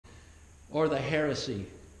or the heresy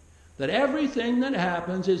that everything that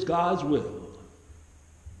happens is God's will.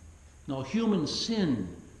 No, human sin,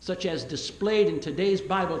 such as displayed in today's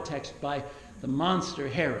Bible text by the monster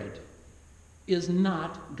Herod, is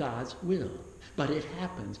not God's will. But it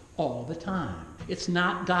happens all the time. It's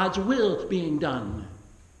not God's will being done.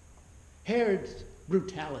 Herod's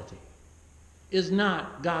brutality is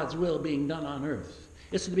not God's will being done on earth.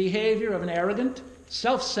 It's the behavior of an arrogant,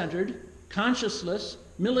 self-centered, conscienceless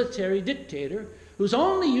military dictator whose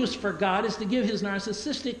only use for God is to give his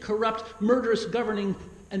narcissistic, corrupt, murderous governing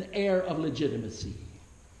an air of legitimacy.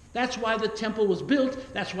 That's why the temple was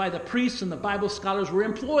built. That's why the priests and the Bible scholars were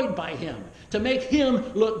employed by him, to make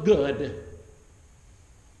him look good.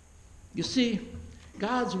 You see,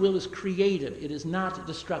 God's will is creative. It is not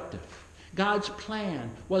destructive. God's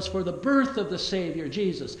plan was for the birth of the Savior,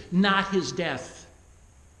 Jesus, not his death.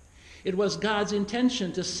 It was God's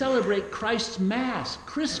intention to celebrate Christ's Mass,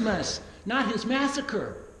 Christmas, not his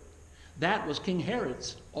massacre. That was King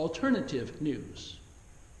Herod's alternative news.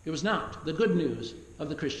 It was not the good news of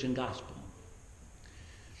the Christian gospel.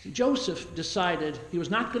 Joseph decided he was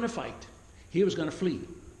not going to fight. He was going to flee.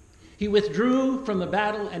 He withdrew from the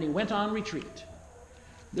battle and he went on retreat.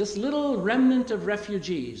 This little remnant of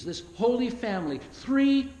refugees, this holy family,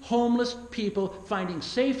 3 homeless people finding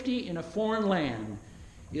safety in a foreign land,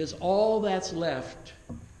 is all that's left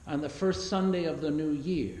on the first Sunday of the new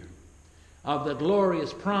year of the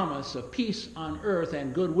glorious promise of peace on earth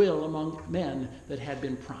and goodwill among men that had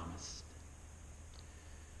been promised.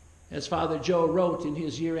 As Father Joe wrote in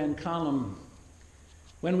his year-end column,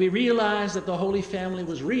 when we realized that the Holy Family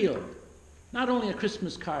was real, not only a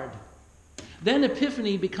Christmas card, then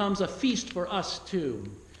Epiphany becomes a feast for us too.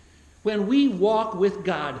 When we walk with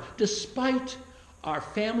God, despite our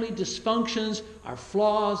family dysfunctions, our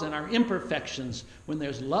flaws, and our imperfections, when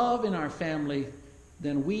there's love in our family,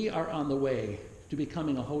 then we are on the way to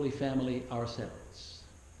becoming a holy family ourselves.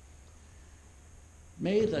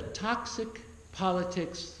 May the toxic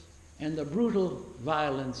politics and the brutal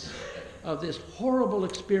violence of this horrible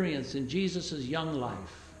experience in Jesus' young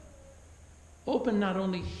life open not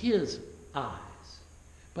only his eyes,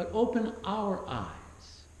 but open our eyes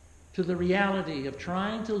to the reality of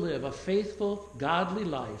trying to live a faithful, godly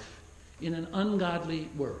life in an ungodly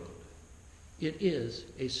world. It is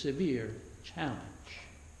a severe challenge.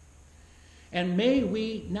 And may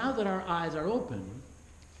we, now that our eyes are open,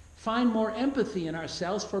 find more empathy in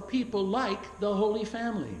ourselves for people like the Holy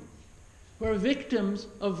Family, who are victims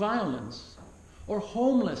of violence, or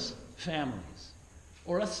homeless families,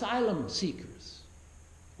 or asylum seekers,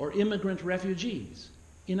 or immigrant refugees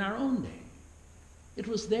in our own day. It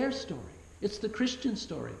was their story. It's the Christian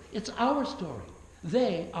story. It's our story.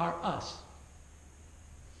 They are us.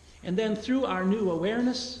 And then through our new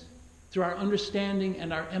awareness, through our understanding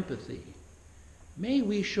and our empathy, may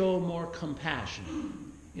we show more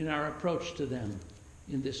compassion in our approach to them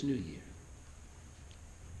in this new year.